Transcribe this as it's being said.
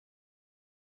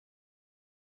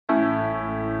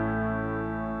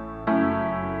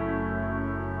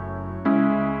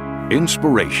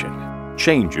Inspiration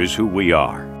changes who we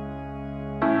are,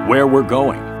 where we're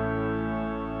going,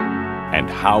 and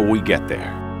how we get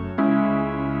there.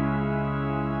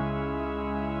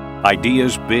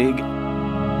 Ideas big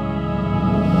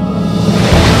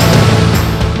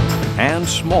and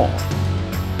small.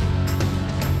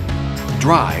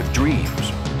 Drive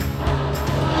dreams.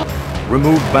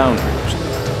 Remove boundaries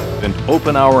and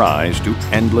open our eyes to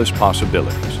endless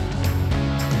possibilities.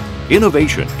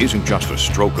 Innovation isn't just a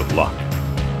stroke of luck.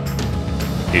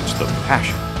 It's the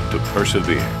passion to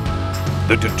persevere,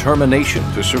 the determination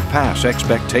to surpass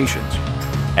expectations,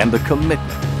 and the commitment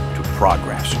to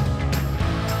progress.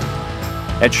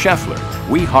 At Schaeffler,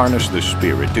 we harness the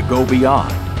spirit to go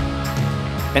beyond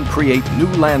and create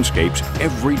new landscapes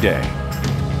every day.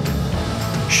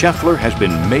 Schaeffler has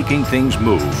been making things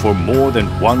move for more than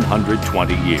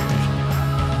 120 years.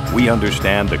 We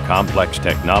understand the complex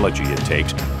technology it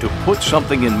takes to put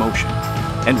something in motion,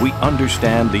 and we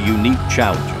understand the unique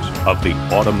challenges of the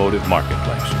automotive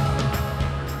marketplace.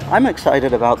 I'm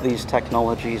excited about these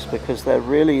technologies because they're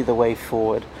really the way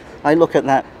forward. I look at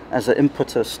that as an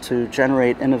impetus to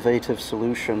generate innovative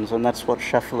solutions, and that's what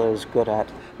Schaeffler is good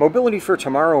at. Mobility for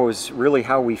tomorrow is really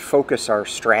how we focus our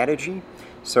strategy.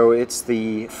 So it's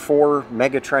the 4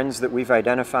 megatrends that we've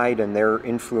identified and their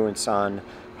influence on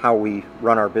how we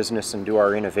run our business and do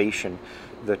our innovation.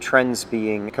 The trends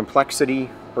being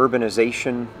complexity,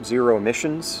 urbanization, zero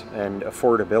emissions, and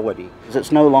affordability.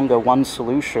 It's no longer one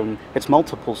solution, it's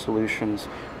multiple solutions,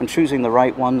 and choosing the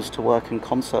right ones to work in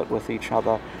concert with each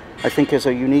other, I think, is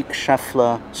a unique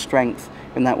Schaeffler strength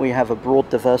in that we have a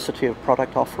broad diversity of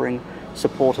product offering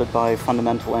supported by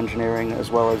fundamental engineering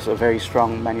as well as a very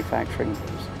strong manufacturing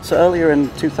base. So earlier in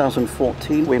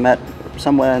 2014 we met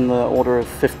somewhere in the order of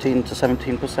 15 to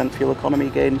 17% fuel economy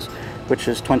gains, which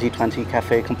is 2020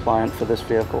 CAFE compliant for this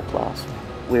vehicle class.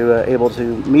 We were able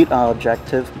to meet our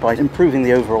objective by improving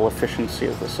the overall efficiency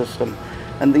of the system.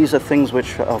 And these are things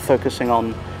which are focusing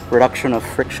on reduction of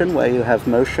friction where you have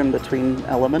motion between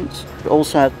elements.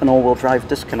 Also an all-wheel drive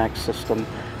disconnect system.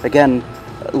 Again,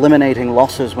 eliminating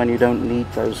losses when you don't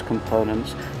need those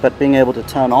components, but being able to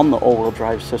turn on the all-wheel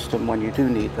drive system when you do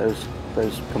need those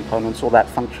components or that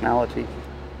functionality.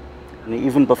 And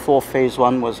even before phase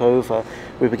 1 was over,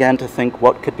 we began to think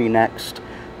what could be next.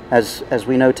 As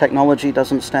we know, technology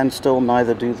doesn't stand still,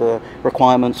 neither do the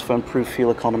requirements for improved fuel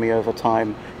economy over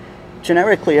time.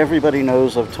 Generically, everybody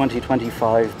knows of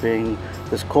 2025 being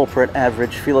this corporate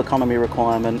average fuel economy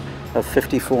requirement of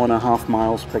 54.5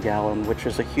 miles per gallon, which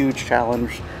is a huge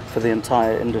challenge for the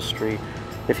entire industry.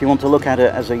 If you want to look at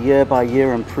it as a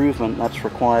year-by-year improvement that's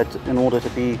required in order to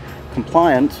be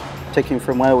compliant, taking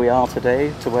from where we are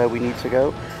today to where we need to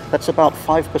go, that's about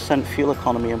 5% fuel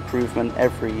economy improvement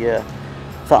every year.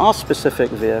 For our specific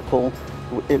vehicle,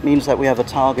 it means that we have a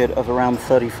target of around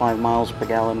 35 miles per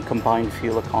gallon combined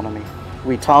fuel economy.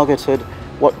 We targeted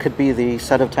what could be the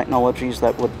set of technologies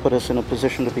that would put us in a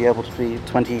position to be able to be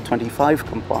 2025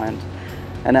 compliant.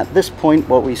 And at this point,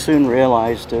 what we soon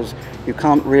realized is you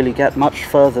can't really get much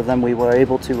further than we were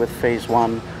able to with phase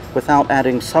 1 without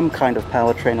adding some kind of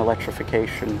powertrain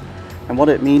electrification. And what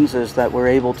it means is that we're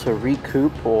able to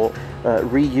recoup or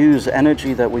reuse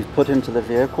energy that we've put into the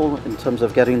vehicle in terms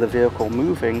of getting the vehicle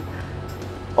moving,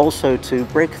 also to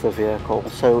brake the vehicle.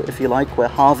 So if you like, we're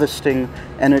harvesting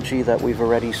energy that we've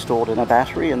already stored in a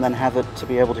battery and then have it to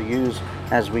be able to use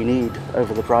as we need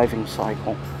over the driving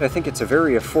cycle. I think it's a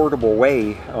very affordable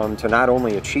way to not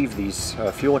only achieve these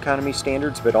fuel economy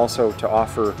standards, but also to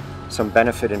offer some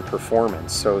benefit in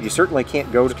performance. So you certainly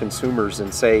can't go to consumers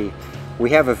and say, we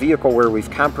have a vehicle where we've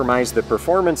compromised the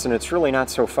performance and it's really not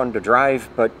so fun to drive,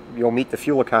 but you'll meet the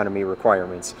fuel economy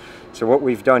requirements. So what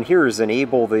we've done here is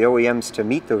enable the OEMs to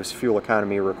meet those fuel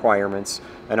economy requirements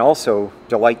and also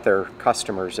delight their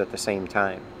customers at the same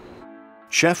time.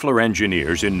 Schaeffler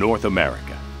engineers in North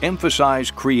America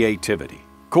emphasize creativity,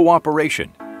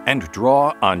 cooperation, and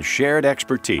draw on shared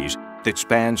expertise that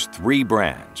spans 3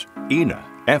 brands, ENA,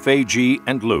 FAG,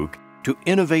 and Luke, to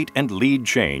innovate and lead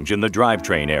change in the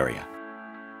drivetrain area.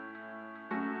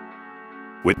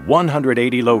 With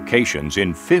 180 locations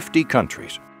in 50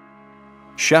 countries,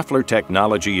 Schaeffler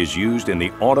technology is used in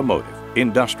the automotive,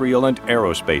 industrial, and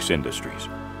aerospace industries.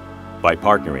 By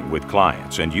partnering with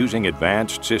clients and using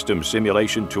advanced system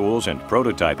simulation tools and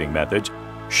prototyping methods,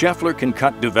 Schaeffler can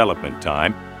cut development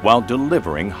time while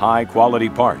delivering high-quality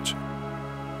parts.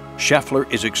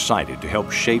 Schaeffler is excited to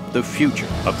help shape the future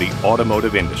of the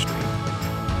automotive industry.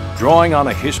 Drawing on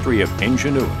a history of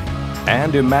ingenuity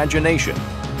and imagination,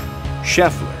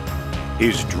 Schaeffler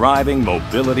is driving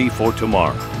mobility for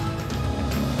tomorrow.